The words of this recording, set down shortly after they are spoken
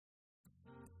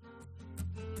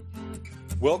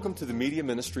Welcome to the Media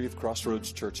Ministry of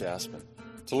Crossroads Church Aspen.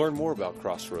 To learn more about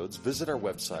Crossroads, visit our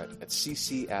website at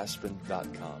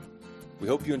ccaspen.com. We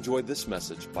hope you enjoyed this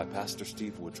message by Pastor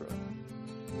Steve Woodrow.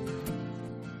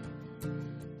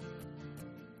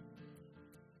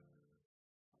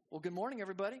 Well, good morning,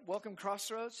 everybody. Welcome,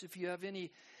 Crossroads. If you have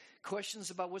any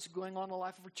questions about what's going on in the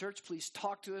life of our church, please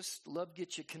talk to us. Love to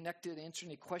get you connected, answer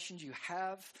any questions you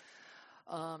have.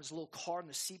 There's a little card in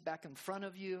the seat back in front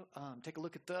of you. Take a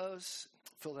look at those.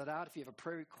 Fill that out if you have a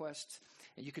prayer request,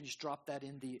 and you can just drop that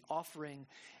in the offering.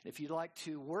 And if you'd like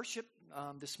to worship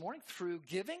this morning through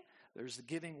giving, there's the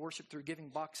giving, worship through giving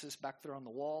boxes back there on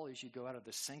the wall as you go out of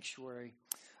the sanctuary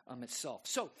itself.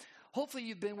 So hopefully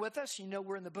you've been with us. You know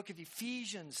we're in the book of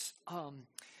Ephesians. I'm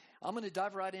going to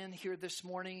dive right in here this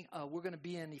morning. We're going to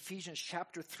be in Ephesians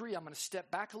chapter 3. I'm going to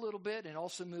step back a little bit and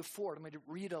also move forward. I'm going to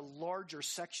read a larger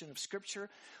section of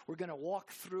Scripture. We're going to walk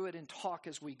through it and talk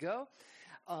as we go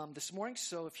this morning.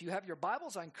 So if you have your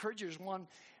Bibles, I encourage you. There's one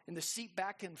in the seat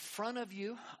back in front of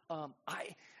you. I'm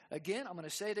going to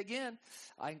say it again.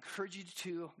 I encourage you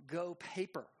to go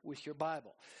paper with your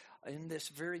Bible. In this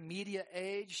very media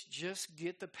age, just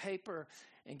get the paper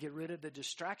and get rid of the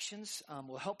distractions.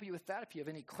 We'll help you with that if you have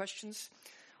any questions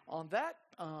on that.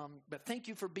 But thank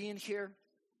you for being here.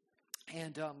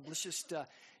 And let's just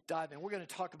dive in. We're going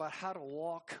to talk about how to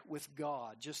walk with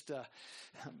God. Just a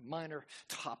minor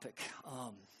topic.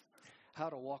 How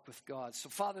to walk with God. So,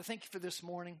 Father, thank you for this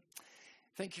morning.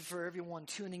 Thank you for everyone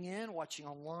tuning in, watching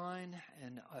online,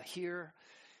 and here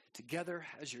together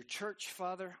as your church,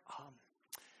 Father.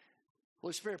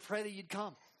 Holy Spirit, pray that you'd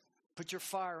come. Put your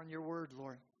fire on your word,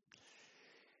 Lord.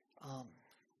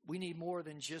 We need more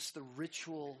than just the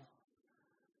ritual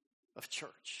of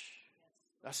church.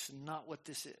 That's not what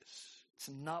this is. It's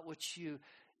not what you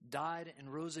died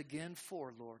and rose again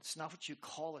for, Lord. It's not what you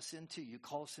call us into. You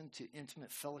call us into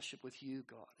intimate fellowship with you,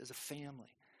 God, as a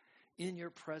family, in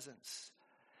your presence.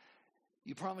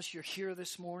 You promise you're here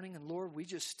this morning, and Lord, we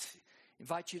just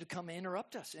invite you to come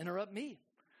interrupt us, interrupt me.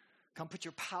 Come put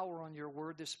your power on your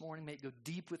word this morning. May it go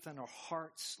deep within our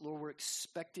hearts. Lord, we're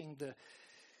expecting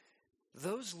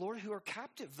those, Lord, who are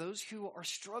captive, those who are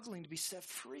struggling to be set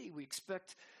free. We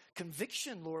expect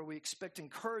conviction, Lord. We expect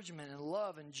encouragement and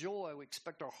love and joy. We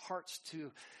expect our hearts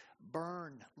to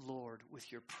burn, Lord, with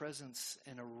your presence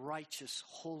and a righteous,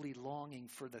 holy longing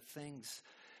for the things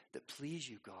that please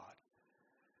you, God.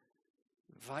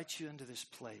 Invite you into this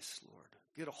place, Lord.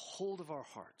 Get a hold of our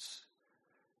hearts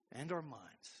and our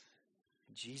minds.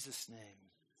 In Jesus' name,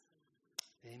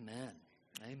 amen.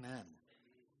 Amen.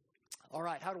 All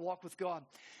right, how to walk with God.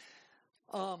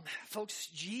 Folks,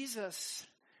 Jesus,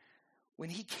 when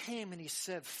he came and he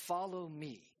said, follow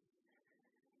me,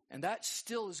 and that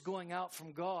still is going out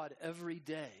from God every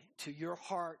day to your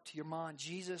heart, to your mind.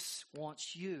 Jesus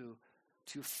wants you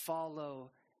to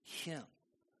follow him.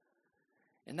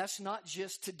 And that's not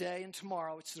just today and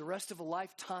tomorrow. It's the rest of a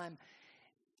lifetime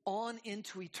on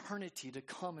into eternity to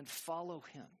come and follow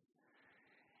him.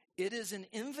 It is an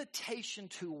invitation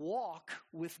to walk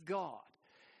with God.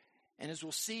 And as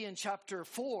we'll see in chapter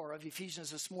 4 of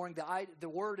Ephesians this morning, the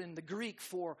word in the Greek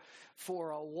for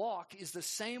a walk is the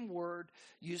same word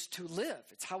used to live.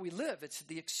 It's how we live. It's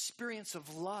the experience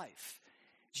of life.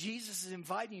 Jesus is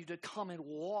inviting you to come and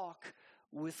walk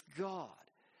with God.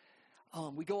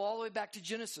 We go all the way back to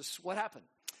Genesis. What happened?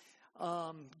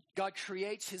 God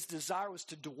creates. His desire was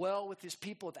to dwell with his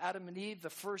people, with Adam and Eve. The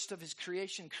first of his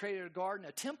creation created a garden,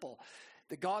 a temple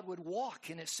that God would walk.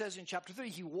 And it says in chapter 3,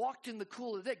 he walked in the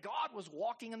cool of the day. God was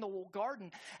walking in the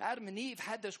garden. Adam and Eve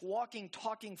had this walking,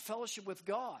 talking fellowship with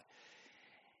God.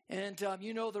 And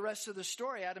you know the rest of the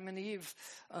story. Adam and Eve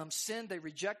sinned. They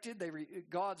rejected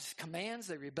God's commands.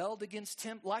 They rebelled against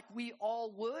him like we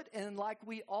all would and like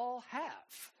we all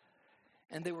have.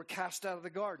 And they were cast out of the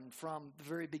garden from the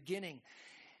very beginning.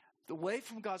 Away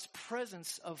from God's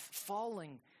presence of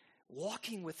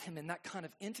walking with him in that kind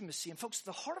of intimacy. And folks,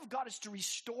 the heart of God is to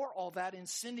restore all that, and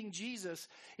sending Jesus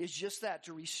is just that,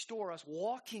 to restore us.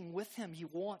 Walking with him, he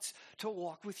wants to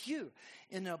walk with you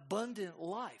in an abundant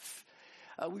life.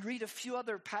 We read a few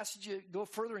other passages, go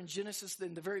further in Genesis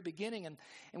than the very beginning, and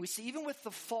we see even with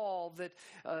the fall that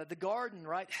the garden,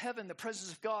 right, heaven, the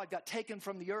presence of God got taken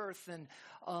from the earth,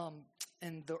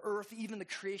 and the earth, even the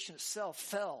creation itself,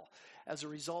 fell as a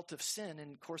result of sin.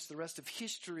 And of course, the rest of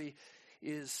history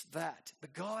is that.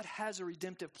 But God has a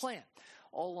redemptive plan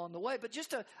all along the way. But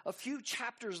just a few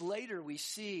chapters later, we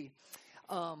see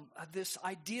this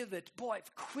idea that,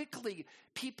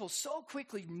 people so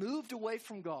quickly moved away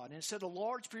from God. And it said a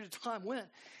large period of time went,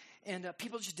 and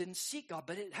people just didn't seek God.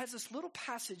 But it has this little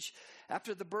passage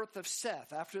after the birth of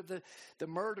Seth, after the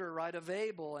murder, right, of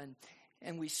Abel.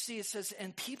 And we see it says,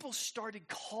 and people started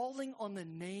calling on the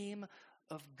name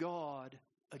of God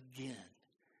again.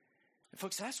 And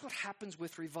folks, that's what happens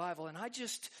with revival. And I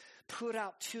just put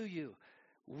out to you,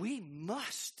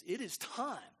 it is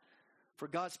time for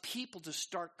God's people to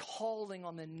start calling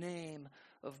on the name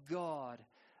of God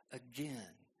again.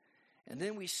 And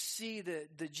then we see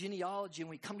the genealogy, and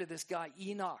we come to this guy,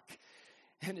 Enoch.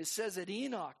 And it says that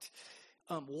Enoch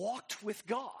walked with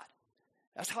God.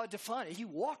 That's how I define it. He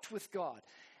walked with God.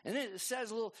 And then it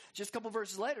says just a couple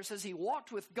verses later, it says he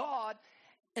walked with God,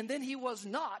 and then he was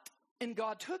not, and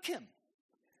God took him.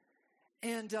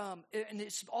 And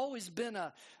it's always been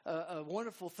a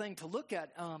wonderful thing to look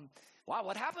at. Wow,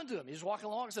 what happened to him? He was walking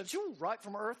along and said, right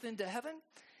from earth into heaven.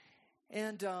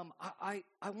 And I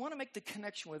want to make the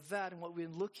connection with that and what we've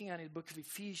been looking at in the book of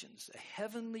Ephesians, a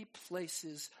heavenly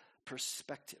places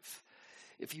perspective.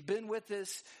 If you've been with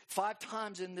us 5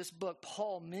 times in this book,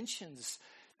 Paul mentions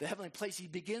the heavenly place. He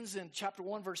begins in chapter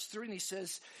 1, verse 3, and he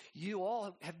says, you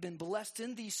all have been blessed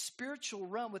in the spiritual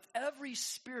realm with every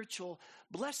spiritual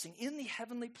blessing in the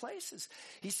heavenly places.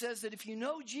 He says that if you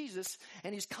know Jesus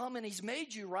and he's come and he's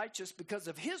made you righteous because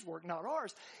of his work, not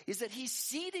ours, is that he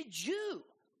seated you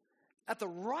at the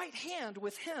right hand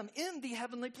with him in the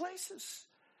heavenly places.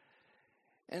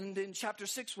 And in chapter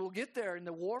 6, we'll get there in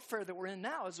the warfare that we're in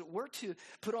now, is that we're to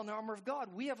put on the armor of God.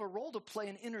 We have a role to play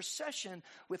in intercession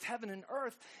with heaven and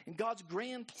earth. And God's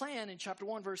grand plan in chapter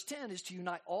 1, verse 10 is to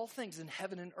unite all things in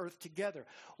heaven and earth together.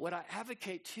 What I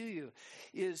advocate to you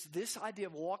is this idea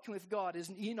of walking with God.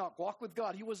 Isn't Enoch walk with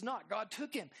God? He was not. God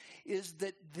took him. Is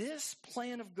that this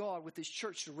plan of God with his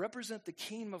church to represent the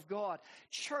kingdom of God,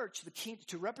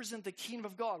 to represent the kingdom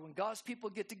of God, when God's people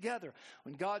get together,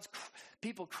 when God's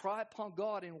people cry upon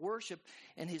God in worship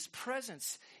and his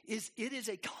presence, it is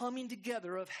a coming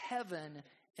together of heaven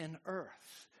and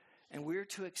earth. And we're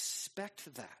to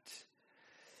expect that.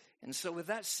 And so with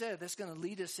that said, that's going to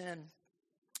lead us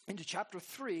into chapter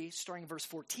 3, starting in verse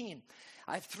 14.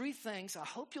 I have 3 things. I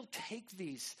hope you'll take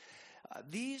these.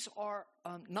 These are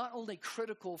not only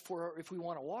critical for if we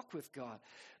want to walk with God,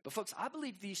 but folks, I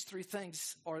believe these 3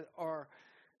 things are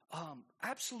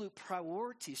absolute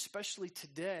priority, especially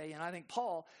today. And I think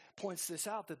Paul points this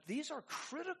out, that these are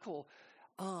critical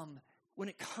when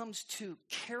it comes to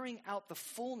carrying out the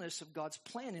fullness of God's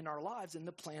plan in our lives and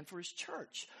the plan for his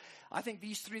church. I think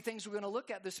these 3 things we're going to look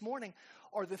at this morning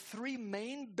are the 3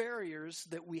 main barriers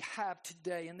that we have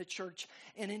today in the church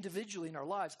and individually in our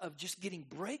lives of just getting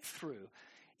breakthrough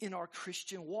in our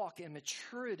Christian walk and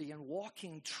maturity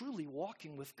and truly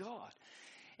walking with God.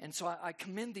 And so I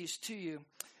commend these to you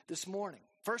this morning.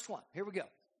 First one, here we go.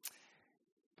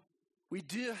 We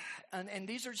do, and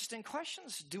these are just in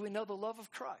questions. Do we know the love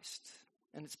of Christ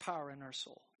and its power in our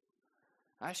soul?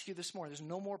 I ask you this morning, there's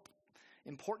no more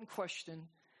important question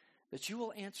that you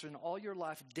will answer in all your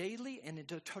life, daily and in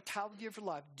the totality of your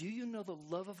life. Do you know the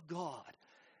love of God?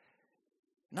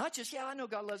 Not just, I know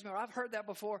God loves me, or I've heard that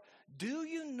before. Do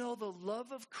you know the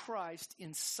love of Christ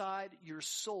inside your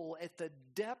soul, at the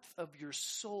depth of your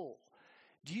soul?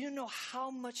 Do you know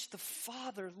how much the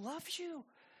Father loves you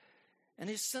and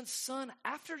has sent Son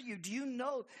after you? Do you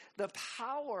know the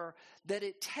power that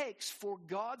it takes for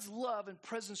God's love and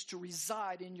presence to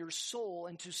reside in your soul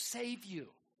and to save you?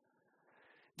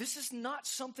 This is not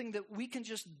something that we can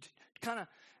just kind of,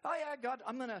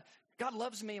 God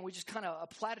loves me, and we just kind of a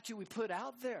platitude we put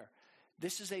out there.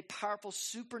 This is a powerful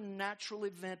supernatural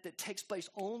event that takes place.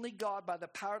 Only God, by the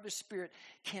power of the Spirit,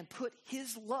 can put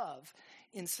his love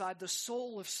inside the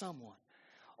soul of someone.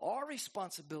 Our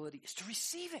responsibility is to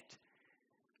receive it.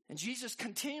 And Jesus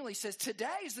continually says, today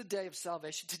is the day of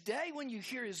salvation. Today, when you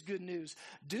hear his good news,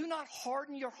 do not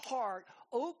harden your heart.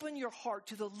 Open your heart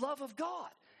to the love of God.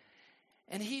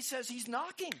 And he says he's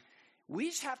knocking. We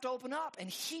just have to open up, and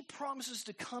he promises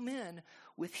to come in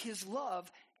with his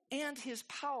love and his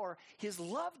power. His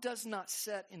love does not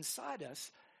set inside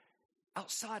us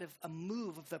outside of a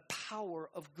move of the power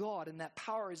of God. And that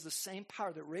power is the same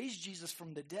power that raised Jesus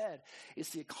from the dead.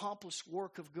 It's the accomplished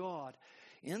work of God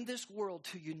in this world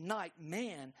to unite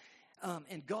man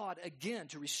and God again,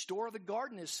 to restore the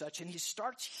garden as such. And he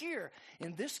starts here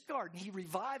in this garden. He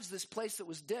revives this place that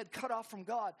was dead, cut off from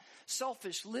God,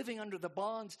 selfish, living under the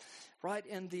bonds, right,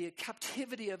 and the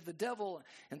captivity of the devil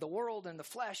and the world and the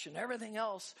flesh and everything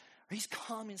else. He's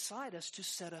come inside us to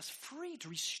set us free, to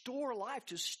restore life,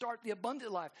 to start the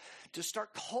abundant life, to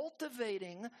start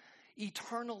cultivating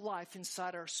eternal life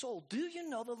inside our soul. Do you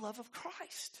know the love of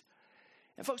Christ?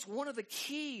 And folks, one of the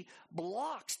key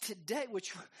blocks today,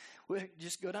 which we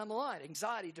just go down the line,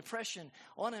 anxiety, depression,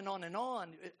 on and on and on,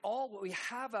 all what we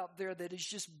have out there that is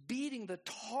just beating the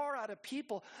tar out of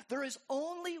people, there is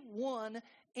only one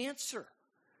answer.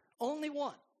 Only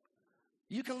one.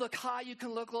 You can look high, you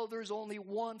can look low, there's only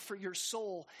one for your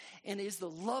soul, and it is the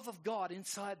love of God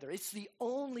inside there. It's the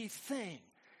only thing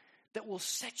that will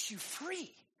set you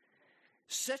free.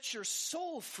 Set your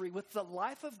soul free with the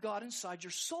life of God inside your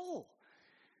soul.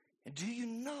 And do you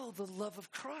know the love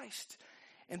of Christ?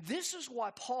 And this is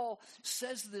why Paul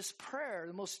says this prayer,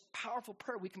 the most powerful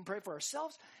prayer we can pray for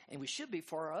ourselves, and we should be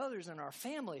for our others and our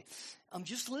family.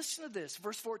 Just listen to this.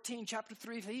 Verse 14, chapter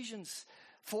 3, Ephesians.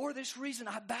 For this reason,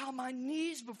 I bow my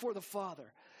knees before the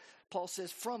Father. Paul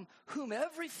says, from whom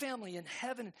every family in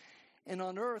heaven and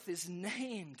on earth is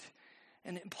named.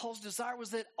 And Paul's desire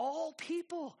was that all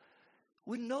people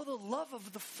would know the love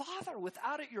of the Father.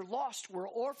 Without it, you're lost. We're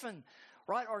orphaned,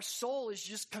 right? Our soul is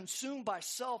just consumed by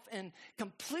self and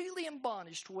completely in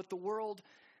bondage to what the world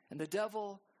and the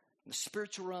devil and the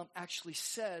spiritual realm actually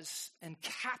says, and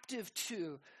captive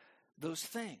to those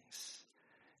things.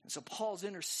 And so Paul's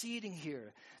interceding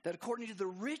here that according to the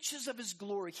riches of his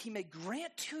glory, he may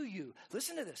grant to you,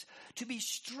 listen to this, to be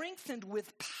strengthened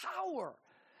with power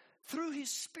through his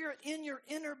Spirit in your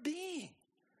inner being.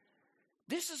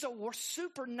 This is a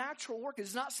supernatural work.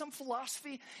 It's not some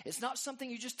philosophy. It's not something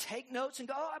you just take notes and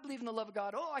go, oh, I believe in the love of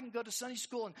God. Oh, I can go to Sunday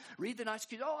school and read the night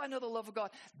school. Oh, I know the love of God.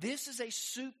 This is a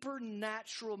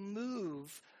supernatural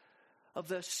move of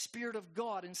the Spirit of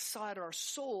God inside our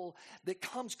soul that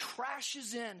comes,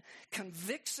 crashes in,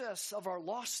 convicts us of our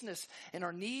lostness and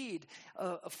our need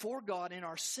for God and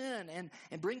our sin,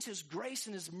 and brings his grace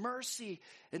and his mercy.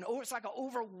 And it's like an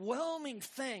overwhelming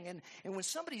thing. And when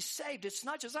somebody's saved, it's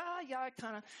not just, I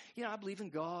believe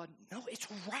in God. No, it's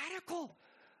radical.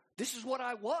 This is what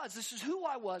I was. This is who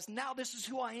I was. Now this is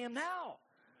who I am now.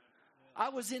 I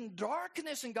was in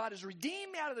darkness, and God has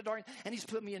redeemed me out of the darkness, and he's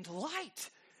put me into light.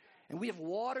 And we have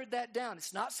watered that down.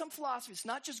 It's not some philosophy. It's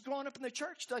not just growing up in the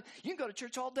church. You can go to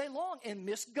church all day long and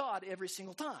miss God every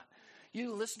single time. You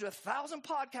can listen to 1,000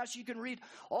 podcasts. You can read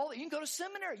all. You can go to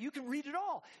seminary. You can read it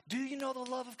all. Do you know the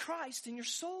love of Christ in your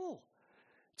soul?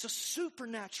 It's a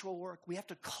supernatural work. We have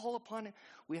to call upon it.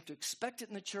 We have to expect it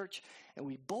in the church. And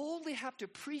we boldly have to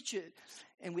preach it.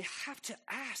 And we have to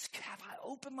ask, have I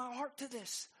opened my heart to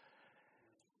this?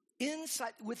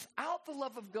 Inside, without the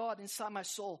love of God inside my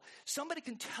soul, somebody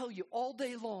can tell you all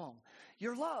day long,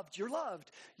 you're loved,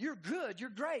 you're good,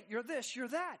 you're great, you're this, you're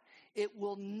that. It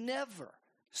will never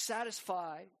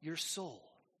satisfy your soul.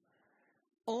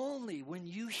 Only when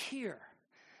you hear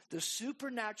the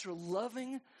supernatural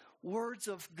loving words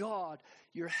of God,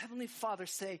 your Heavenly Father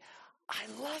say, I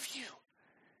love you.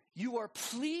 You are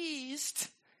pleased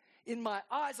in my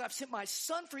eyes. I've sent my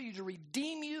Son for you to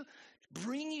redeem you,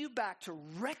 bring you back, to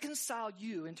reconcile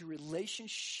you into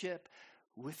relationship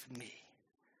with me.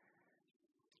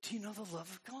 Do you know the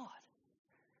love of God?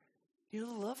 You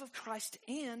know the love of Christ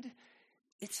and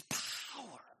its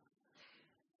power.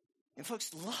 And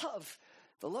folks, love,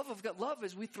 the love of God, love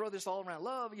is, we throw this all around,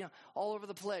 love, all over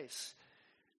the place.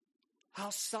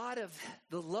 Outside of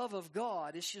the love of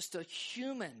God, it's just a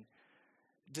human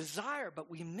desire,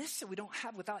 but we miss it. We don't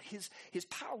have, without his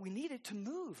power, we need it to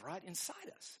move right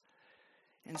inside us.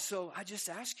 And so I just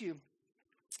ask you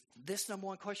this number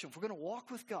one question. If we're going to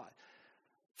walk with God,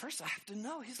 first I have to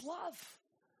know his love.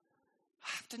 I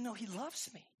have to know he loves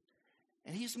me.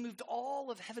 And he's moved all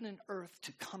of heaven and earth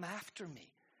to come after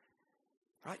me,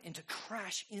 right? And to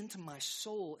crash into my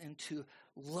soul and to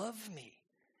love me.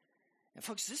 And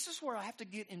folks, this is where I have to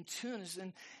get in tune.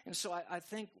 And so I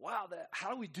think, wow, how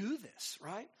do we do this,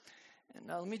 right? And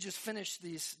now let me just finish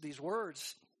these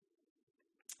words.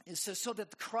 It says, so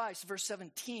that the Christ, verse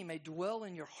 17, may dwell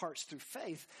in your hearts through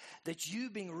faith, that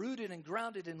you, being rooted and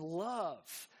grounded in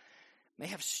love, may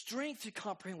have strength to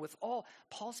comprehend with all.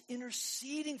 Paul's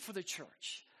interceding for the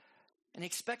church. And he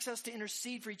expects us to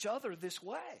intercede for each other this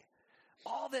way.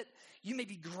 All that you may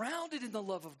be grounded in the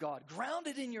love of God,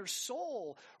 grounded in your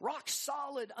soul, rock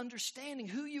solid understanding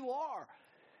who you are,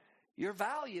 your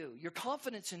value, your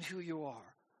confidence in who you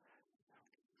are.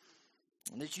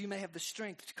 And that you may have the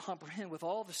strength to comprehend with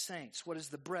all the saints what is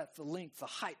the breadth, the length, the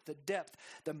height, the depth,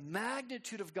 the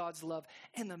magnitude of God's love,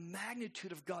 and the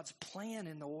magnitude of God's plan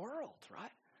in the world,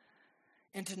 right?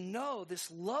 And to know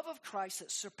this love of Christ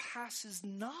that surpasses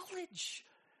knowledge.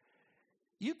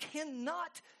 You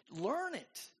cannot learn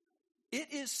it.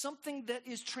 It is something that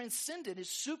is transcendent, is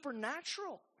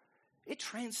supernatural. It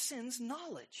transcends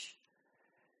knowledge.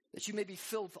 That you may be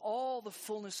filled with all the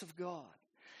fullness of God.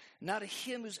 Now to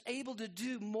him who's able to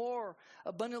do more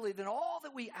abundantly than all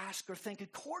that we ask or think,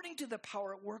 according to the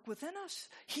power at work within us.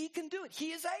 He can do it.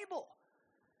 He is able.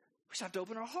 We just have to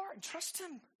open our heart and trust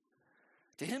him.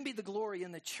 To him be the glory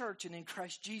in the church and in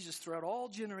Christ Jesus throughout all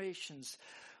generations,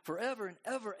 forever and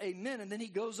ever. Amen. And then he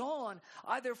goes on,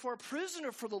 I therefore, a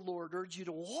prisoner for the Lord, urge you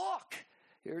to walk.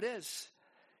 Here it is.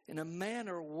 In a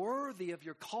manner worthy of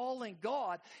your calling.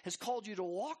 God has called you to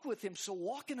walk with him. So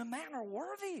walk in a manner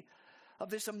worthy of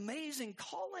this amazing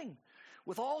calling,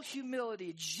 with all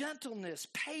humility, gentleness,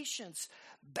 patience,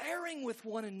 bearing with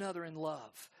one another in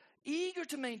love, eager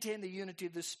to maintain the unity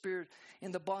of the Spirit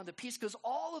in the bond of peace, because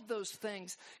all of those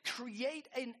things create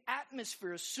an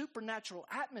atmosphere, a supernatural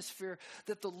atmosphere,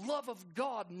 that the love of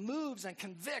God moves and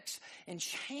convicts and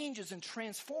changes and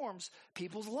transforms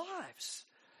people's lives.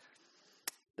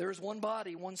 There is one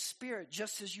body, one Spirit,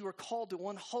 just as you are called to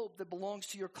one hope that belongs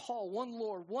to your call, one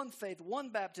Lord, one faith, one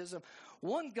baptism,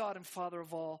 one God and Father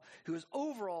of all, who is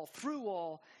over all, through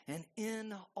all, and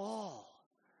in all.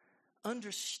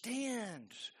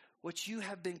 Understand what you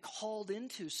have been called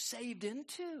into, saved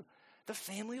into, the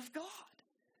family of God.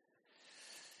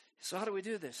 So how do we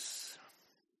do this?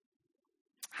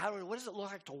 What does it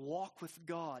look like to walk with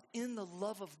God in the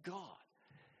love of God?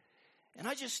 And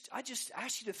I just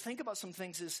ask you to think about some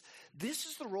things. This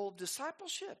is the role of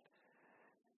discipleship.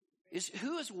 Is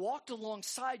who has walked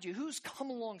alongside you, who's come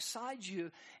alongside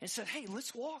you and said, hey,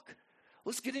 let's walk.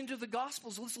 Let's get into the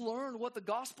Gospels. Let's learn what the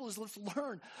gospel is. Let's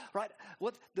learn, right,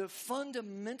 what the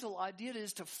fundamental idea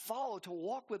is to follow, to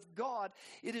walk with God.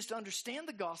 It is to understand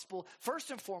the gospel,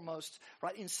 first and foremost,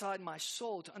 right, inside my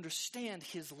soul, to understand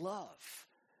his love.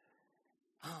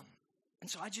 And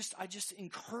so I just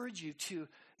encourage you to,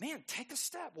 man, take a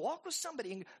step, walk with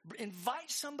somebody,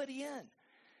 invite somebody in.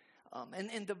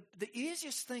 And the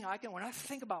easiest thing when I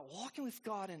think about walking with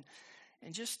God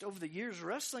and just over the years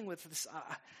wrestling with this,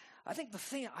 I think the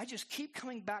thing I just keep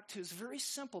coming back to is very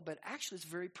simple, but actually it's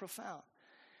very profound.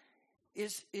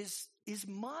 Is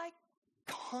my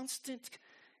constant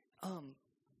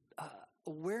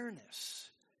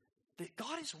awareness that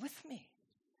God is with me.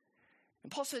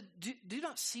 And Paul said, do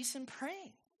not cease in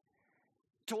praying.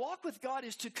 To walk with God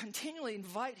is to continually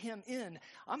invite him in.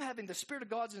 I'm having the Spirit of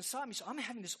God's inside me, so I'm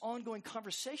having this ongoing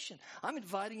conversation. I'm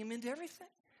inviting him into everything.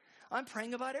 I'm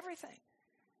praying about everything.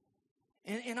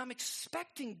 And I'm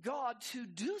expecting God to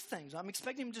do things. I'm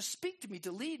expecting him to speak to me,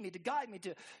 to lead me, to guide me,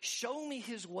 to show me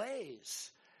his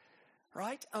ways.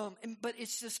 Right? But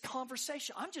it's this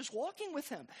conversation. I'm just walking with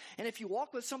him. And if you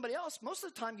walk with somebody else, most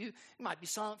of the time you might be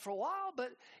silent for a while,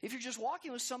 but if you're just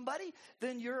walking with somebody,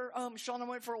 then you're, Sean and I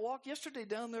went for a walk yesterday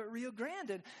down there at Rio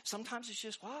Grande, and sometimes it's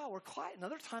just, wow, we're quiet. And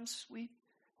other times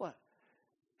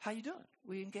how you doing?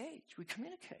 We engage, we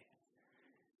communicate.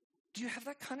 Do you have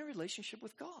that kind of relationship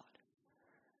with God?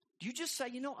 Do you just say,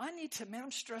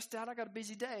 I'm stressed out, I got a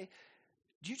busy day.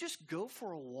 Do you just go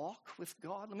for a walk with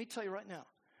God? Let me tell you right now.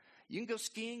 You can go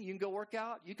skiing, you can go work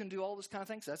out, you can do all those kind of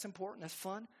things. That's important, that's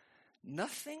fun.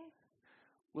 Nothing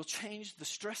will change the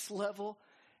stress level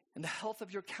and the health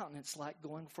of your countenance like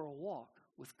going for a walk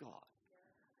with God.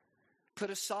 Put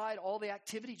aside all the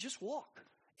activity, just walk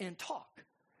and talk.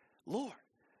 Lord,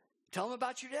 tell him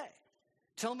about your day.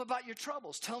 Tell him about your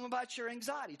troubles. Tell him about your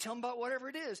anxiety. Tell him about whatever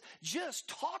it is. Just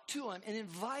talk to him and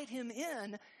invite him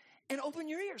in and open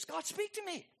your ears. God, speak to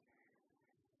me.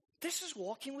 This is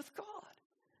walking with God.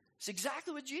 It's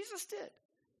exactly what Jesus did.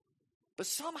 But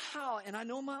somehow, and I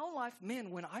know in my own life, man,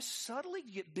 when I suddenly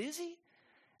get busy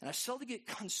and I suddenly get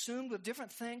consumed with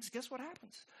different things, guess what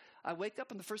happens? I wake up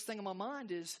and the first thing on my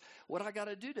mind is what I got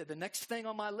to do to the next thing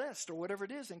on my list or whatever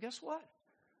it is. And guess what?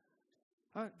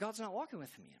 God's not walking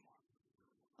with me anymore.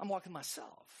 I'm walking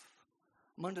myself.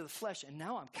 I'm under the flesh, and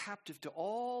now I'm captive to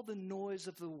all the noise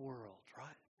of the world, right?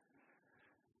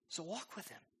 So walk with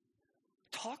him.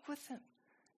 Talk with him.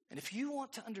 And if you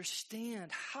want to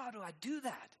understand how do I do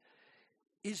that,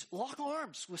 is lock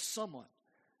arms with someone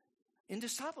in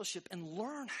discipleship and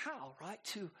learn how, right,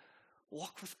 to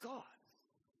walk with God.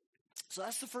 So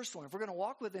that's the first one. If we're going to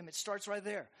walk with him, it starts right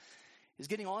there. Is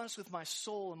getting honest with my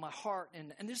soul and my heart.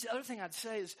 And this is the other thing I'd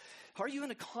say is, are you in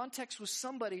a context with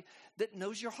somebody that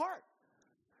knows your heart?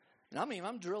 And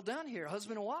I'm drilled down here,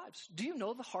 husband and wives. Do you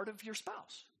know the heart of your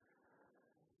spouse?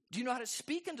 Do you know how to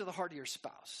speak into the heart of your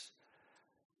spouse?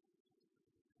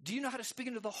 Do you know how to speak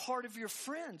into the heart of your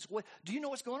friends? Do you know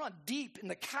what's going on deep in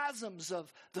the chasms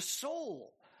of the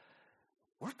soul?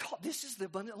 This is the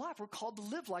abundant life. We're called to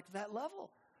live like that level.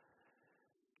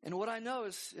 And what I know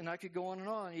is, and I could go on and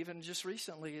on, even just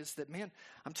recently, is that, man,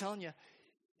 I'm telling you,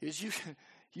 is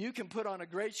you can put on a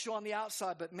great show on the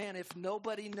outside, but man, if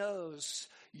nobody knows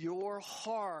your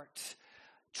heart,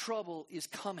 trouble is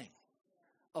coming.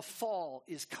 A fall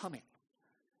is coming.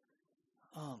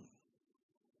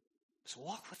 So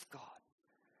walk with God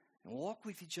and walk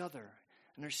with each other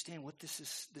and understand what this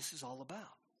is all about.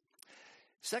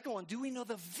 Second one, do we know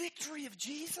the victory of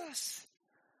Jesus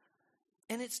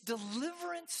and its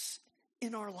deliverance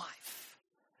in our life?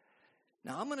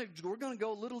 Now we're going to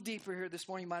go a little deeper here this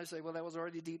morning. You might say, well, that was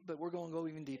already deep, but we're going to go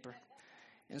even deeper.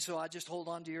 And so I just hold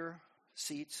on to your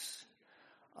seats.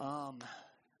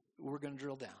 We're going to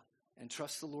drill down and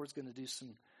trust the Lord's going to do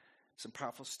some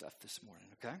powerful stuff this morning,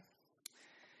 okay?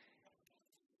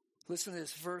 Listen to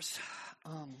this verse.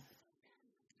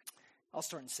 I'll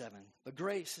start in 7. But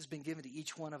grace has been given to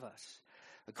each one of us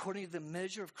according to the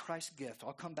measure of Christ's gift.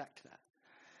 I'll come back to that.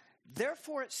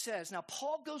 Therefore it says, now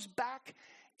Paul goes back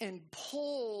and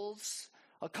pulls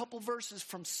a couple verses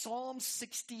from Psalm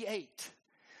 68.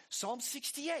 Psalm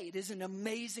 68 is an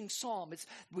amazing psalm.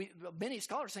 Many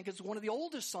scholars think it's one of the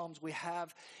oldest psalms we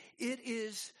have. It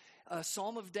is a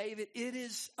Psalm of David. It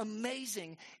is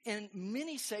amazing. And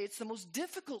many say it's the most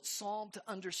difficult psalm to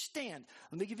understand.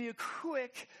 Let me give you a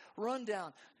quick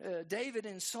rundown. David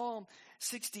in Psalm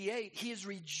 68, he is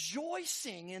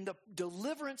rejoicing in the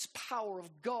deliverance power of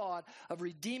God, of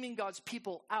redeeming God's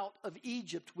people out of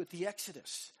Egypt with the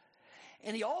Exodus.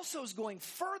 And he also is going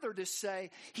further to say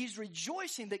he's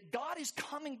rejoicing that God is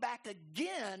coming back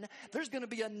again. There's going to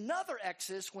be another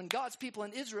Exodus when God's people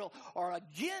in Israel are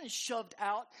again shoved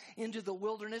out into the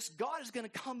wilderness. God is going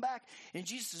to come back in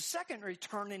Jesus' second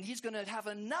return, and he's going to have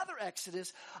another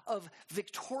Exodus of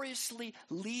victoriously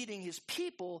leading his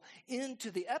people into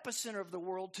the epicenter of the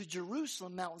world, to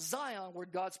Jerusalem, Mount Zion, where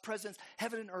God's presence,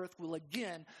 heaven and earth, will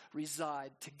again reside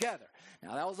together.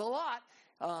 Now, that was a lot.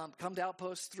 Come to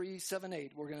Outpost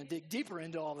 378. We're going to dig deeper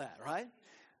into all that, right?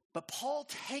 But Paul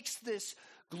takes this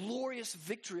glorious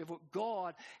victory of what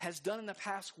God has done in the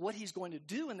past, what he's going to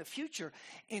do in the future,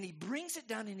 and he brings it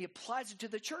down and he applies it to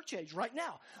the church age right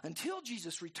now until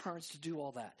Jesus returns to do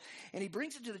all that. And he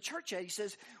brings it to the church age. He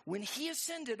says, when he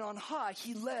ascended on high,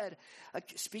 he led,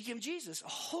 speaking of Jesus, a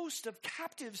host of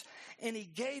captives, and he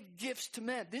gave gifts to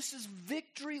men. This is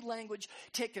victory language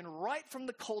taken right from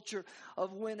the culture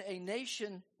of when a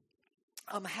nation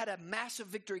had a massive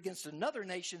victory against another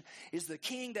nation. Is the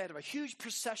king. They'd have a huge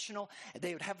processional, and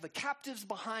they would have the captives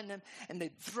behind them, and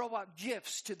they'd throw out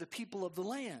gifts to the people of the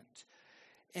land.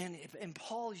 And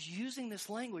Paul is using this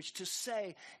language to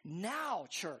say, now,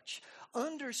 church,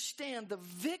 understand the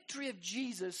victory of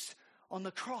Jesus on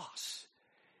the cross.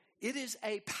 It is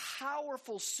a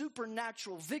powerful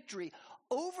supernatural victory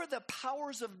over the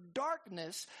powers of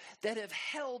darkness that have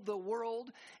held the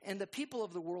world and the people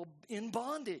of the world in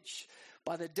bondage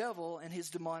by the devil and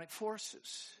his demonic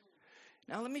forces.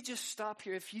 Now, let me just stop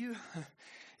here. If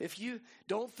you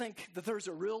don't think that there's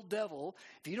a real devil,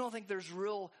 if you don't think there's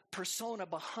real persona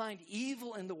behind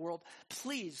evil in the world,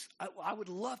 please, I would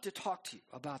love to talk to you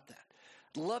about that.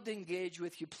 I'd love to engage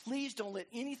with you. Please don't let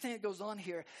anything that goes on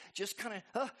here just kind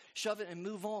of shove it and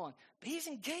move on. Please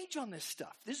engage on this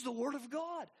stuff. This is the Word of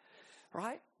God,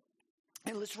 right?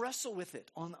 And let's wrestle with it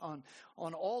on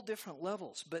all different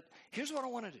levels. But here's what I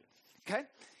want to do, okay,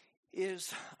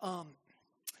 is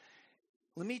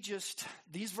let me just,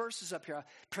 these verses up here, I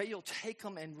pray you'll take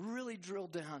them and really drill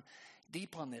down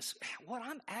deep on this. What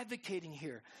I'm advocating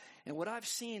here and what I've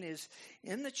seen is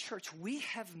in the church, we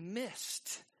have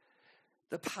missed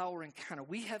the power encounter.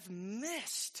 We have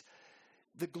missed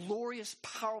the glorious,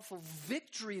 powerful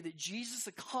victory that Jesus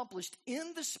accomplished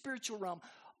in the spiritual realm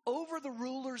over the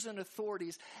rulers and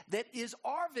authorities, that is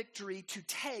our victory to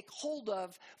take hold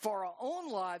of for our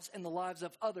own lives and the lives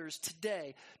of others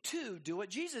today, to do what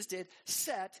Jesus did,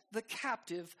 set the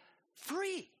captive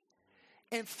free.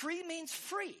 And free means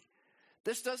free.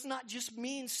 This does not just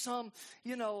mean some,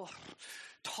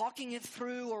 talking it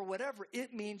through or whatever.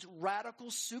 It means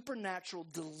radical, supernatural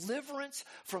deliverance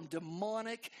from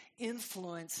demonic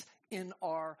influence in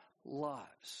our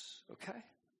lives. Okay?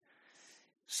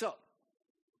 So,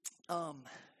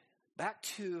 back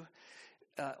to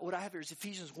what I have here is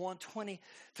Ephesians 1:20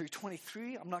 through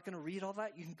 23. I'm not going to read all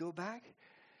that. You can go back.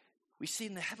 We see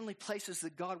in the heavenly places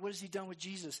that God, what has he done with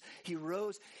Jesus? He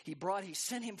rose, he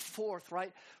sent him forth,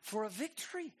 right, for a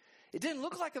victory. It didn't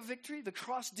look like a victory. The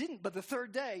cross didn't, but the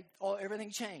third day,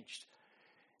 everything changed.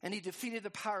 And he defeated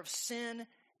the power of sin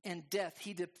and death.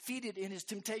 He defeated in his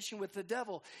temptation with the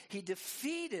devil. He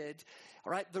defeated,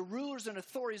 the rulers and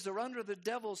authorities that are under the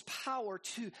devil's power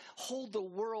to hold the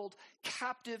world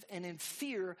captive and in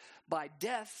fear by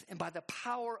death and by the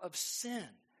power of sin.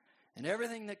 And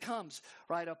everything that comes,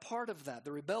 a part of that,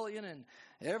 the rebellion and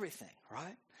everything,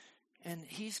 right? And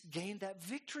he's gained that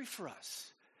victory for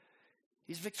us.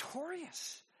 He's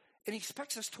victorious. And he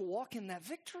expects us to walk in that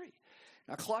victory.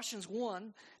 Now, Colossians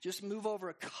 1, just move over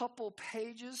a couple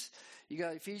pages. You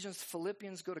got Ephesians,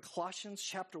 Philippians, go to Colossians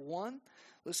chapter 1.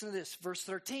 Listen to this, verse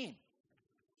 13.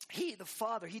 He, the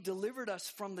Father, he delivered us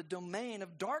from the domain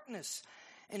of darkness,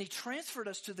 and he transferred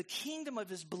us to the kingdom of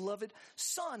his beloved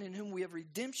Son, in whom we have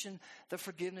redemption, the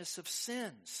forgiveness of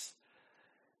sins.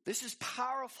 This is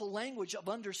powerful language of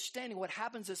understanding what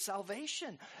happens at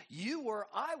salvation. You were,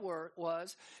 I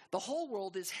was, the whole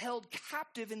world is held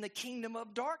captive in the kingdom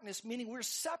of darkness, meaning we're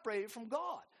separated from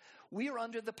God. We are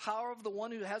under the power of the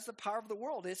one who has the power of the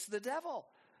world. It's the devil.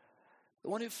 The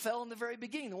one who fell in the very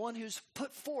beginning, the one who's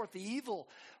put forth the evil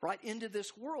right into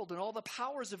this world and all the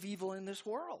powers of evil in this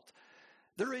world.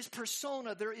 There is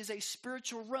persona, there is a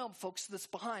spiritual realm, folks, that's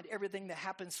behind everything that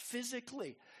happens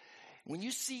physically. When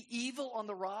you see evil on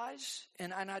the rise,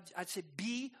 and I'd say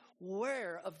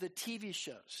beware of the TV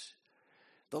shows.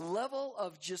 The level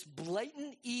of just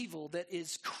blatant evil that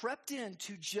is crept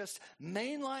into just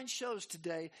mainline shows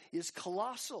today is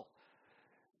colossal.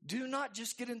 Do not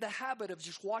just get in the habit of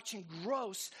just watching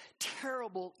gross,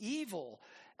 terrible evil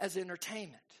as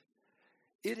entertainment.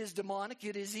 It is demonic,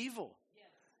 it is evil.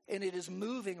 Yes. And it is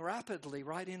moving rapidly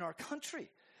right in our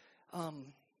country.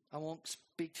 I won't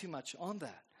speak too much on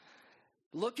that.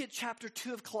 Look at chapter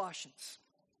 2 of Colossians.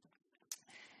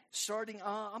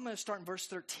 I'm going to start in verse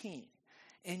 13.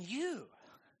 And you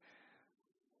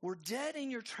were dead in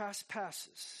your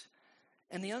trespasses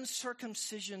and the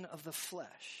uncircumcision of the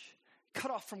flesh.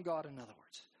 Cut off from God, in other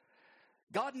words.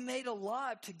 God made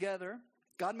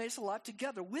us alive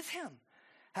together with him,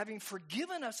 having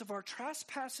forgiven us of our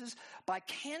trespasses by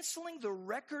canceling the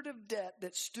record of debt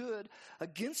that stood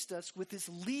against us with its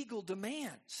legal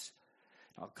demands.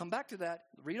 I'll come back to that.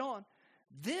 Read on.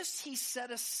 This he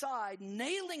set aside,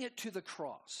 nailing it to the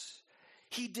cross.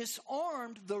 He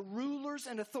disarmed the rulers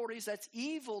and authorities. That's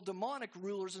evil, demonic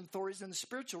rulers and authorities in the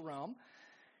spiritual realm.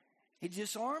 He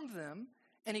disarmed them,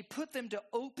 and he put them to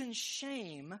open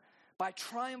shame by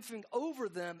triumphing over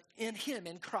them in him,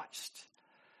 in Christ.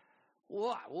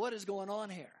 What is going on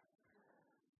here?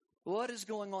 What is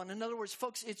going on? In other words,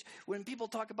 folks, it's when people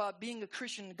talk about being a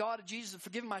Christian, God, Jesus, and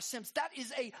forgiving my sins, that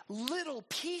is a little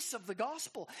piece of the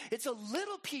gospel. It's a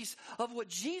little piece of what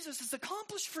Jesus has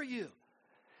accomplished for you.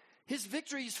 His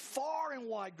victory is far and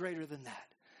wide greater than that,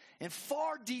 and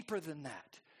far deeper than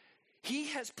that. He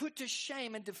has put to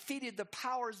shame and defeated the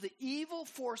powers, the evil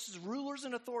forces, rulers,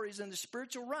 and authorities in the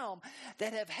spiritual realm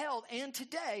that have held and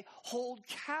today hold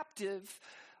captive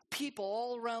people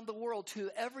all around the world to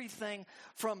everything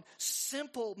from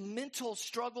simple mental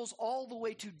struggles all the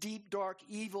way to deep, dark,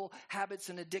 evil habits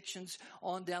and addictions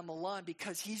on down the line,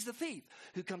 because he's the thief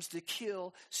who comes to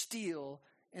kill, steal,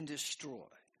 and destroy.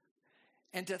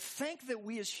 And to think that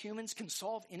we as humans can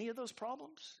solve any of those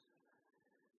problems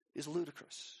is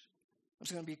ludicrous. I'm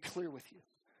just going to be clear with you.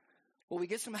 Will we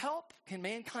get some help? Can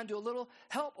mankind do a little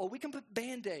help? Or we can put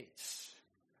Band-Aids.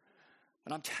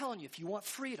 And I'm telling you, if you want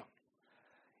freedom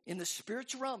in the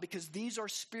spiritual realm, because these are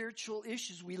spiritual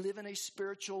issues, we live in a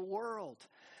spiritual world.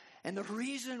 And the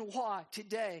reason why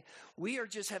today we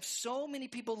have so many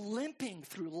people limping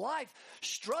through life,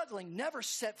 struggling, never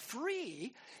set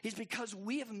free, is because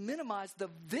we have minimized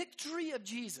the victory of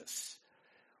Jesus,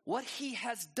 what he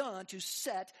has done to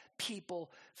set people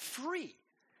free.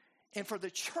 And for the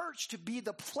church to be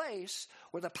the place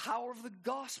where the power of the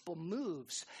gospel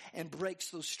moves and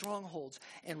breaks those strongholds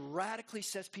and radically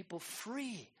sets people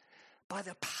free by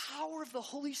the power of the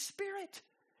Holy Spirit.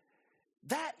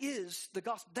 That is the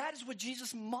gospel. That is what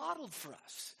Jesus modeled for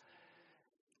us.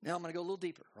 Now I'm going to go a little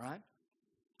deeper, right?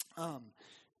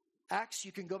 Acts,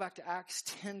 you can go back to Acts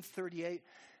 10:38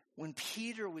 when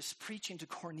Peter was preaching to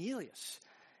Cornelius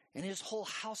and his whole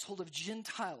household of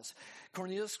Gentiles.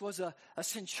 Cornelius was a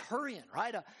centurion,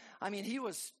 right? He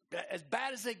was as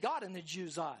bad as they got in the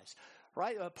Jews' eyes,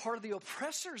 right? Part of the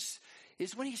oppressors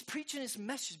is when he's preaching his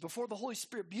message before the Holy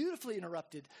Spirit beautifully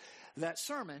interrupted that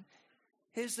sermon,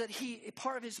 is that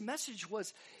part of his message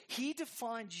was he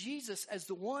defined Jesus as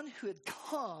the one who had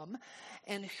come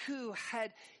and who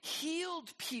had healed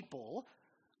people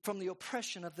from the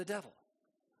oppression of the devil.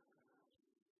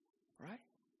 Right?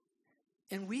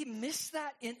 And we miss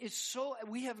that, and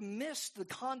we have missed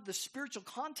the spiritual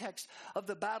context of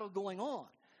the battle going on.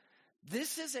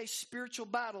 This is a spiritual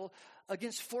battle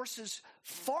against forces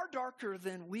far darker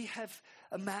than we have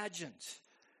imagined.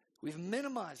 We've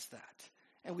minimized that.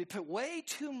 And we put way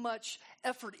too much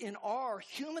effort in our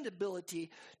human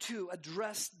ability to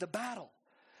address the battle.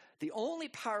 The only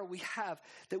power we have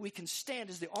that we can stand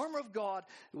is the armor of God,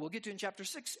 that we'll get to in chapter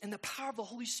 6, and the power of the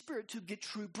Holy Spirit to get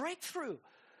true breakthrough.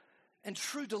 and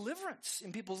true deliverance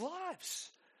in people's lives.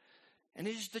 And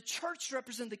it is the church that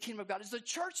represents the kingdom of God. It's the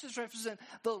church that represents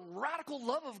the radical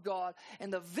love of God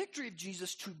and the victory of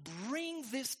Jesus to bring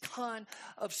this kind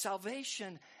of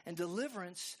salvation and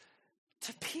deliverance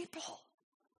to people.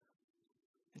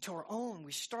 And to our own,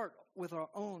 we start with our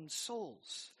own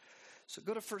souls. So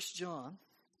go to 1 John,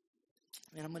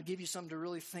 and I'm going to give you something to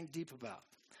really think deep about.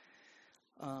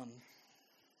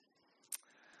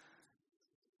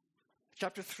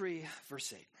 Chapter 3,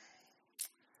 verse 8.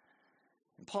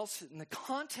 And Paul said, in the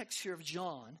context here of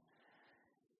John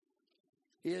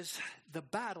is the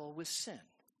battle with sin.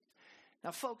 Now,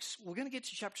 folks, we're going to get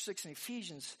to chapter 6 in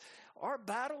Ephesians. Our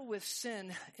battle with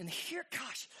sin, and here,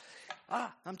 gosh,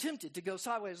 I'm tempted to go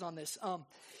sideways on this.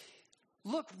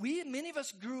 Look, many of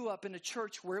us grew up in a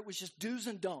church where it was just do's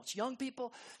and don'ts. Young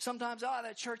people, sometimes,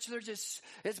 that church,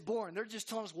 it's boring. They're just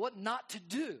telling us what not to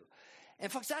do.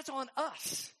 And folks, that's on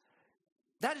us.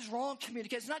 That is wrong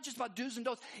communication. It's not just about do's and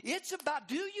don'ts. It's about,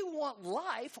 do you want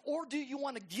life, or do you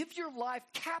want to give your life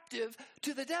captive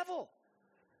to the devil?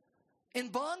 In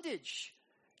bondage,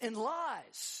 in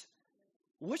lies.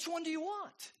 Which one do you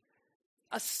want?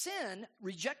 A sin,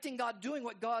 rejecting God, doing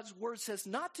what God's word says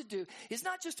not to do, is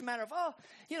not just a matter of,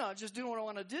 just doing what I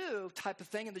want to do type of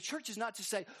thing. And the church is not to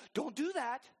say, don't do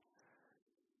that.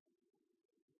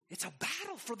 It's a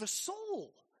battle for the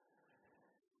soul.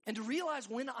 And to realize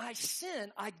when I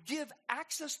sin, I give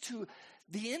access to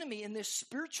the enemy in this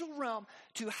spiritual realm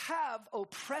to have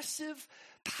oppressive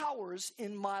powers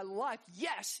in my life.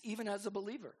 Yes, even as a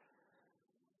believer.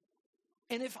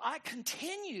 And if I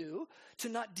continue to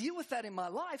not deal with that in my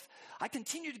life, I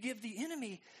continue to give the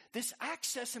enemy this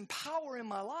access and power in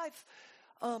my life.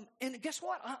 And guess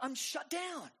what? I'm shut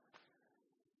down.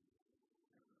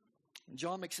 And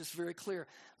John makes this very clear.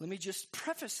 Let me just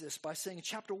preface this by saying in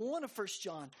chapter 1 of 1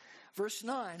 John, verse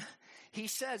 9, he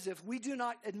says, if we do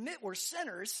not admit we're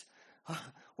sinners,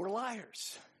 we're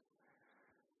liars.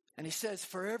 And he says,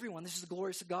 for everyone, this is the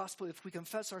glorious gospel, if we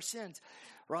confess our sins,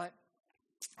 right,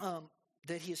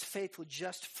 that he is faithful,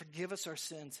 just to forgive us our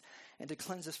sins and to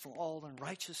cleanse us from all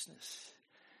unrighteousness.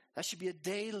 That should be a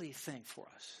daily thing for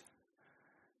us.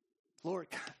 Lord,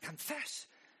 confess.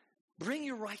 Bring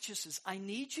your righteousness. I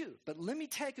need you. But let me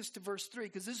take us to verse 3,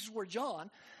 because this is where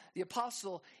John, the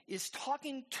apostle, is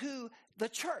talking to the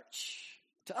church,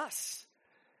 to us.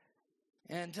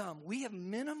 And we have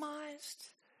minimized,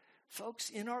 folks,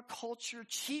 in our culture,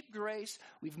 cheap grace.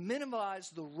 We've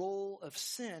minimized the role of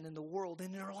sin in the world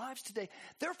and in our lives today.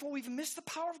 Therefore, we've missed the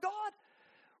power of God.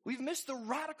 We've missed the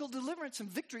radical deliverance and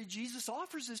victory Jesus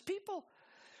offers his people.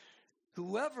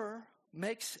 Whoever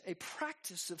makes a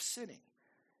practice of sinning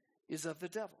is of the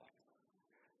devil.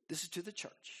 This is to the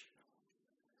church.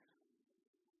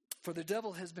 For the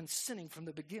devil has been sinning from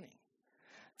the beginning.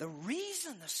 The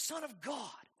reason the Son of God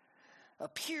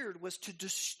appeared was to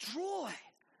destroy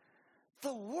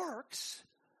the works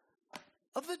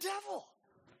of the devil.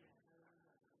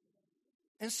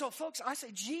 And so, folks, I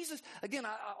say Jesus, again,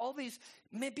 all these,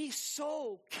 may be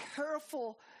so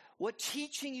careful what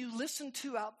teaching you listen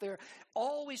to out there.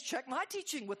 Always check my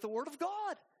teaching with the Word of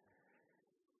God.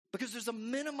 Because there's a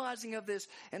minimizing of this,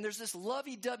 and there's this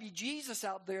lovey-dovey Jesus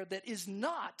out there that is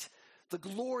not the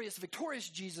glorious, victorious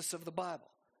Jesus of the Bible.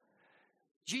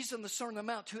 Jesus on the Sermon on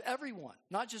the Mount to everyone,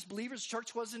 not just believers.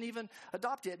 Church wasn't even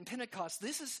adopted in Pentecost.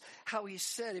 This is how he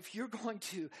said, if you're going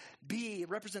to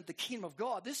represent the kingdom of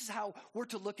God, this is how we're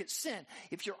to look at sin.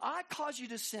 If your eye causes you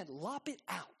to sin, lop it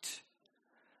out.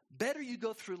 Better you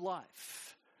go through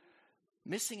life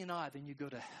missing an eye than you go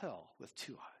to hell with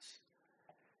two eyes.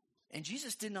 And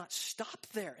Jesus did not stop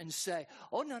there and say,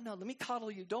 oh, no, let me coddle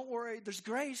you. Don't worry. There's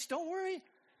grace. Don't worry.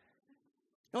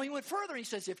 No, he went further. And he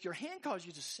says, if your hand causes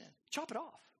you to sin, chop it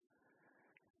off.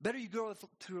 Better you go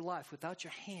through life without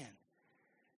your hand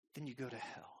than you go to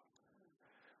hell.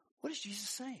 What is Jesus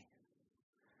saying?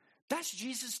 That's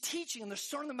Jesus' teaching in the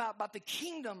Sermon on the Mount about the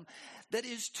kingdom that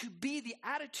is to be the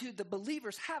attitude that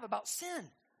believers have about sin.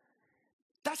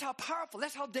 That's how powerful,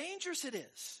 that's how dangerous it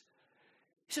is.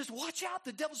 He says, watch out,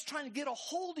 the devil's trying to get a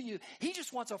hold of you. He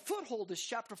just wants a foothold, this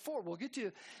chapter 4. We'll get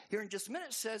to here in just a minute.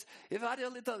 It says, if I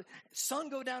let the sun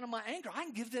go down in my anger, I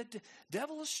can give the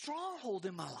devil a stronghold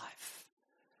in my life.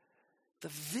 The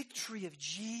victory of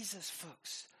Jesus,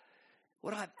 folks.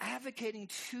 What I'm advocating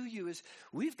to you is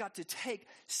we've got to take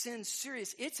sin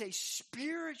serious. It's a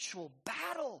spiritual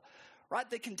battle, right?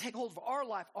 That can take hold of our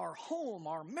life, our home,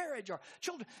 our marriage, our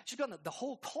children. She's got the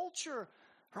whole culture.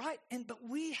 Right? But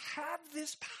we have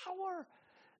this power,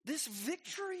 this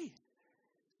victory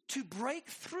to break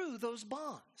through those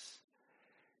bonds.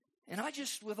 And I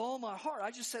just, with all my heart,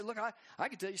 I just say, look, I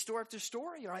could tell you story after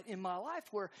story, right, in my life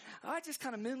where I just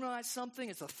kind of memorize something.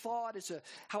 It's a thought. It's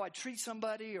how I treat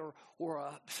somebody or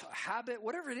a habit,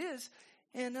 whatever it is.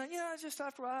 And, just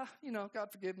after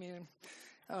God forgive me,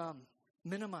 and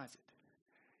minimize it.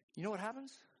 You know what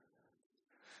happens?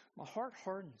 My heart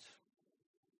hardens.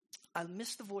 I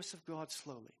miss the voice of God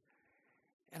slowly.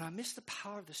 And I miss the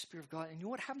power of the Spirit of God. And you know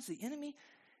what happens? The enemy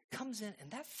comes in,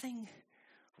 and that thing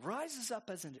rises up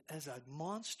as a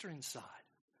monster inside.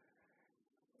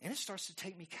 And it starts to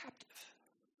take me captive.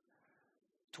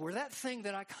 To where that thing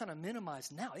that I kind of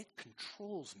minimize now, it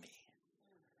controls me.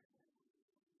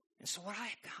 And so what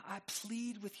I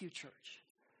plead with you, church,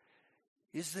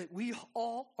 is that we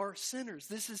all are sinners.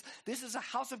 This is a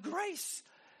house of grace.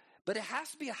 But it has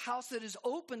to be a house that is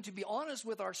open to be honest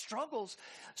with our struggles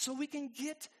so we can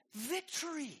get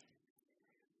victory.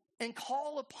 And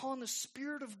call upon the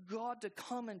Spirit of God to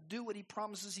come and do what he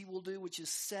promises he will do, which is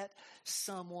set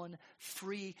someone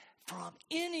free from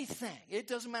anything. It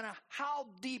doesn't matter how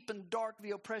deep and dark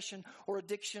the oppression or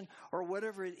addiction or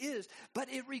whatever it is,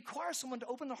 but it requires someone to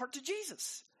open their heart to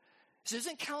Jesus. This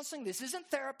isn't counseling. This isn't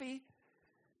therapy.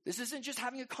 This isn't just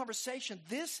having a conversation.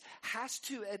 This has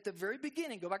to, at the very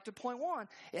beginning, go back to point 1,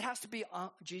 it has to be,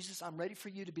 Jesus, I'm ready for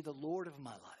you to be the Lord of my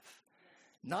life.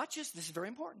 Not just, this is very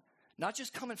important, not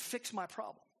just come and fix my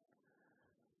problem.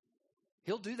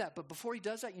 He'll do that, but before he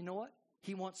does that, you know what?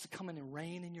 He wants to come in and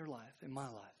reign in your life, in my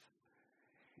life.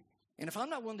 And if I'm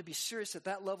not willing to be serious at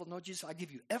that level, no, Jesus, I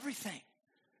give you everything.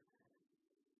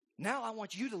 Now I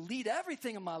want you to lead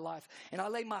everything in my life, and I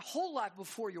lay my whole life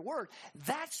before your word.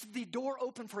 That's the door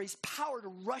open for his power to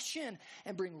rush in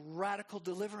and bring radical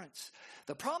deliverance.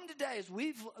 The problem today is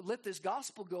we've let this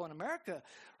gospel go in America,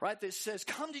 right, that says,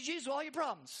 come to Jesus with all your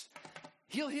problems.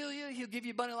 He'll heal you. He'll give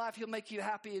you abundant life. He'll make you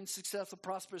happy and successful,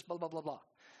 prosperous, blah, blah, blah, blah.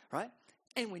 Right?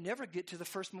 And we never get to the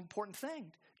first important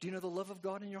thing. Do you know the love of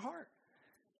God in your heart?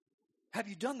 Have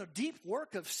you done the deep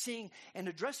work of seeing and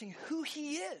addressing who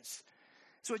he is?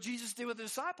 So what Jesus did with the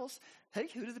disciples, hey,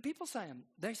 who do the people say I am?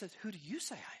 Then he says, who do you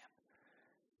say I am?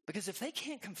 Because if they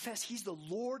can't confess he's the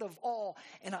Lord of all,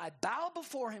 and I bow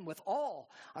before him with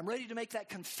all, I'm ready to make that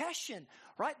confession,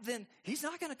 right? Then he's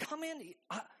not going to come in.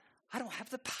 I don't have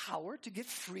the power to get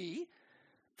free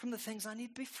from the things I need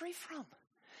to be free from.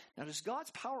 Now, does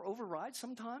God's power override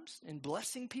sometimes in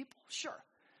blessing people? Sure,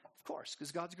 of course,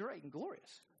 because God's great and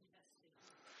glorious.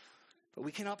 But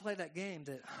we cannot play that game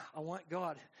that I want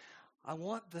God. I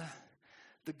want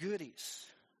the goodies.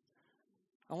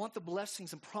 I want the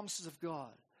blessings and promises of God.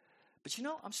 But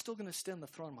I'm still going to stay on the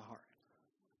throne of my heart.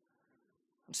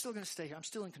 I'm still going to stay here. I'm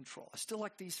still in control. I still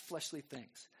like these fleshly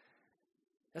things.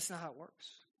 That's not how it works.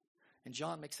 And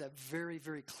John makes that very,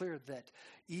 very clear that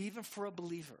even for a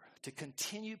believer to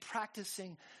continue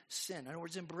practicing sin, in other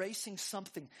words, embracing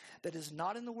something that is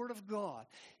not in the Word of God,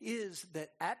 is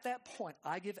that at that point,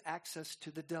 I give access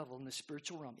to the devil in the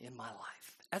spiritual realm in my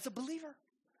life as a believer.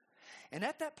 And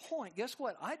at that point, guess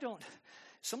what?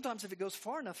 Sometimes if it goes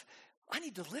far enough, I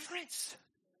need deliverance.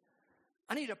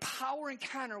 I need a power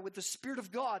encounter with the Spirit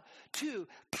of God to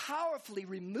powerfully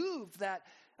remove that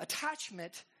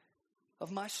attachment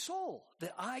of my soul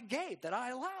that I gave, that I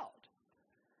allowed.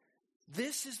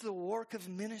 This is the work of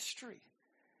ministry.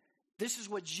 This is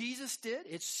what Jesus did.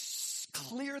 It's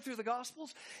clear through the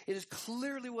Gospels. It is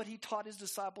clearly what he taught his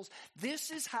disciples.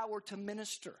 This is how we're to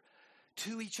minister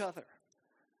to each other.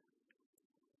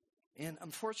 And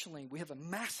unfortunately, we have a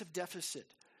massive deficit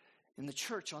in the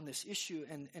church on this issue.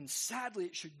 And sadly,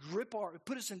 it should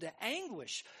put us into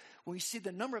anguish when we see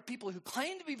the number of people who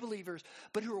claim to be believers,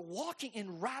 but who are walking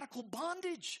in radical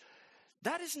bondage.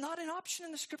 That is not an option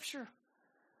in the Scripture.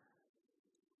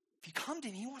 If you come to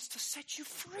him, he wants to set you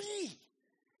free,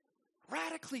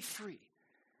 radically free.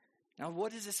 Now,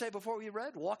 what does it say before we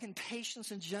read? Walk in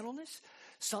patience and gentleness.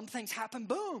 Some things happen,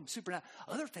 boom, supernatural.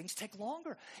 Other things take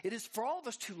longer. It is for all of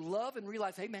us to love and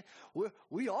realize, hey, man,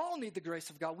 we all need the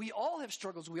grace of God. We all have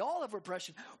struggles. We all have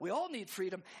oppression. We all need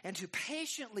freedom. And to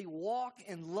patiently walk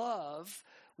in love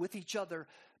with each other,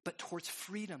 but towards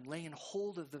freedom, laying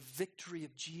hold of the victory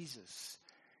of Jesus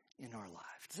in our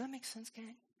life. Does that make sense,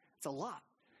 gang? It's a lot.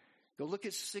 Go look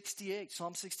at 68,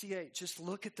 Psalm 68. Just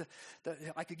look at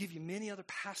I could give you many other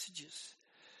passages.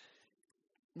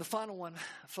 And the final one,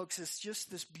 folks, is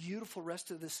just this beautiful rest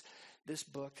of this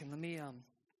book. And let me,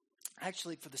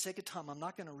 actually, for the sake of time, I'm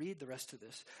not going to read the rest of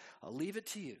this. I'll leave it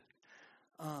to you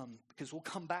because we'll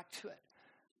come back to it.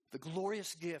 The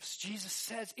glorious gifts. Jesus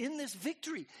says in this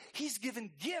victory, he's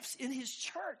given gifts in his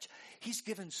church. He's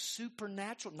given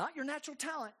supernatural, not your natural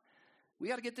talent. We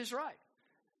got to get this right.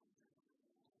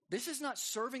 This is not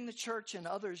serving the church and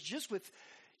others just with,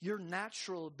 your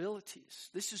natural abilities.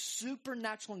 This is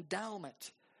supernatural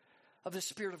endowment of the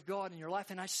Spirit of God in your life.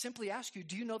 And I simply ask you,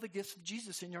 do you know the gifts of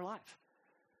Jesus in your life?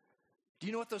 Do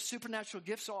you know what those supernatural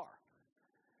gifts are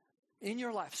in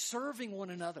your life? Serving one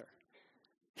another.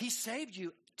 He saved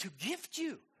you to gift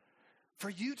you, for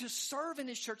you to serve in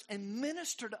his church and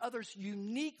minister to others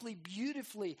uniquely,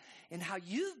 beautifully in how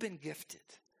you've been gifted.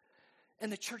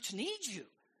 And the church needs you.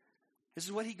 This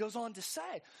is what he goes on to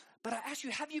say. But I ask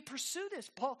you, have you pursued this?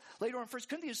 Paul, later on in 1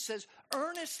 Corinthians, says,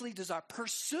 earnestly desire,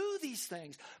 pursue these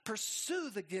things. Pursue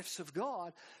the gifts of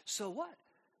God. So what?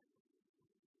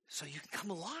 So you can come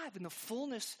alive in the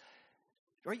fullness,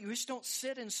 right? You just don't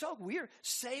sit and soak. We are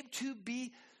saved to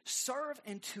serve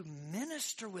and to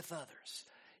minister with others.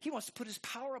 He wants to put his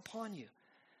power upon you.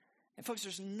 And folks,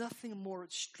 there's nothing more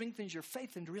that strengthens your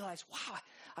faith than to realize, wow,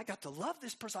 I got to love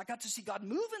this person. I got to see God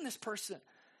move in this person.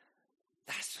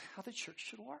 That's how the church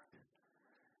should work.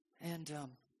 And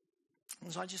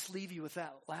so I just leave you with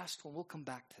that last one. We'll come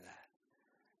back to that.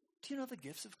 Do you know the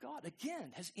gifts of God?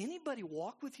 Again, has anybody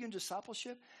walked with you in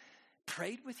discipleship,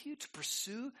 prayed with you to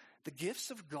pursue the gifts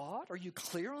of God? Are you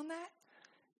clear on that?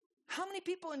 How many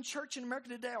people in church in America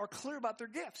today are clear about their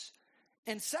gifts?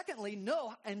 And secondly,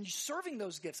 know and serving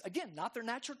those gifts. Again, not their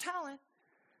natural talent.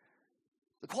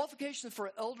 The qualification for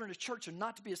an elder in a church are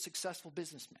not to be a successful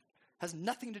businessman. Has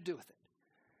nothing to do with it.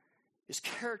 It's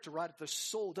character, right? If the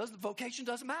soul doesn't, vocation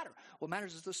doesn't matter. What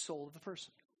matters is the soul of the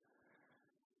person.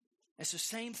 It's the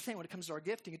same thing when it comes to our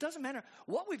gifting. It doesn't matter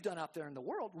what we've done out there in the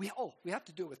world. We have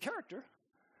to do it with character.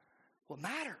 What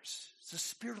matters is the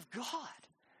Spirit of God.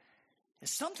 And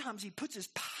sometimes he puts his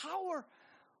power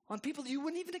on people that you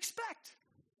wouldn't even expect.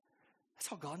 That's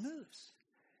how God moves.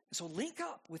 And so link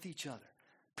up with each other.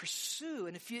 Pursue.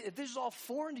 And if this is all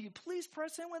foreign to you, please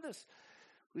press in with us.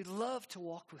 We'd love to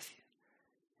walk with you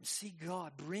and see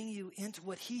God bring you into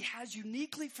what he has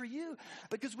uniquely for you,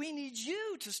 because we need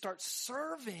you to start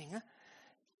serving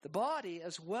the body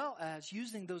as well as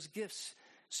using those gifts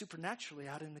supernaturally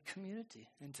out in the community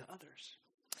and to others.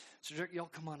 So Derek, y'all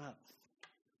come on up.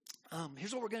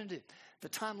 Here's what we're going to do. The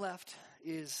time left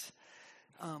is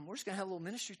we're just going to have a little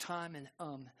ministry time, and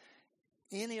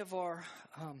any of our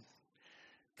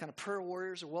kind of prayer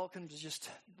warriors are welcome to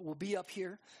we'll be up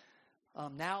here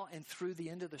now and through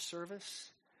the end of the service.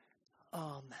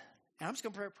 And I'm just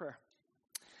going to pray a prayer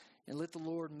and let the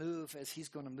Lord move as he's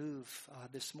going to move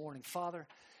this morning. Father,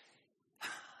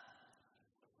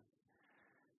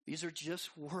 these are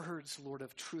just words, Lord,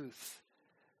 of truth.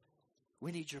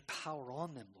 We need your power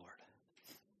on them, Lord.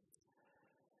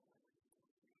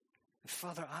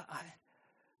 Father,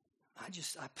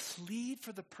 I plead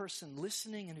for the person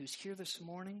listening and who's here this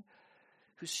morning,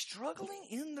 who's struggling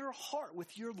in their heart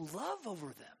with your love over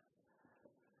them.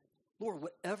 Lord,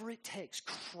 whatever it takes,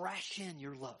 crash in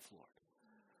your love, Lord.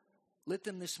 Let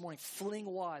them this morning fling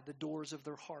wide the doors of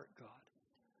their heart, God.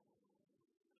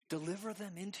 Deliver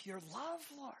them into your love,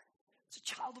 Lord. It's a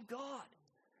child of God.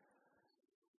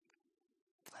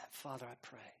 Father, I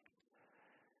pray.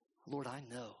 Lord, I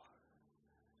know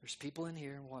there's people in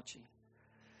here and watching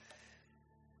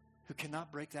who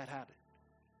cannot break that habit.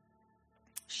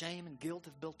 Shame and guilt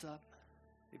have built up.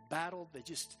 They've battled. They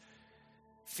just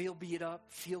feel beat up,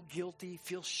 feel guilty,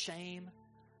 feel shame.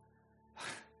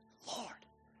 Lord.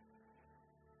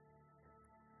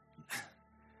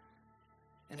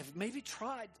 And have maybe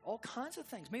tried all kinds of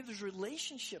things. Maybe there's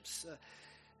relationships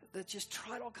that just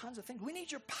tried all kinds of things. We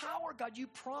need your power, God. You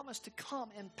promised to come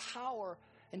and power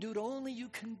and do what only you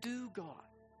can do, God.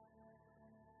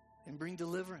 And bring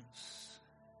deliverance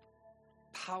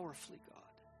powerfully, God.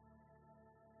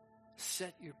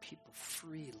 Set your people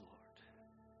free, Lord.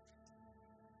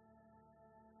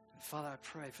 And Father, I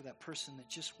pray for that person that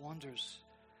just wonders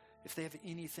if they have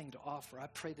anything to offer. I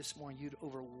pray this morning you'd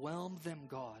overwhelm them,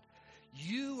 God.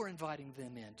 You are inviting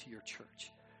them into your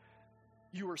church.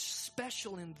 You are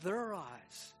special in their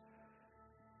eyes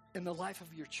in the life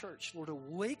of your church. Lord,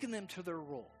 awaken them to their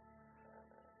role.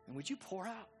 And would you pour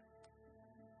out?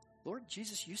 Lord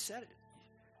Jesus, you said it.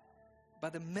 By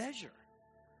the measure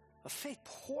of faith,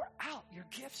 pour out your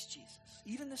gifts, Jesus,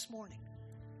 even this morning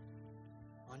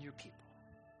on your people.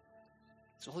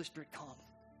 So Holy Spirit, come.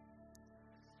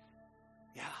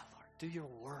 Yeah, Lord, do your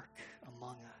work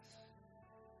among us.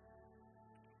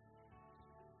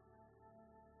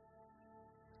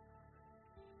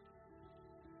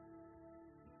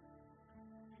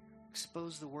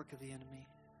 Expose the work of the enemy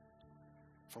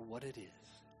for what it is.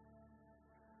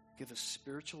 Give us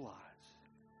spiritual eyes,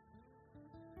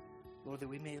 Lord, that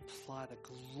we may apply the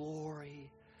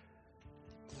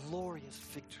glorious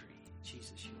victory,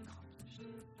 Jesus, you accomplished.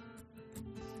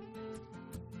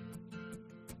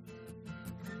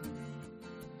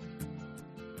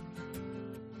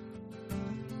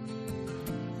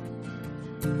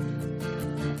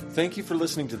 Thank you for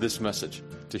listening to this message.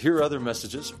 To hear other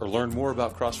messages or learn more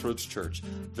about Crossroads Church,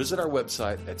 visit our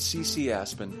website at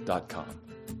ccaspen.com.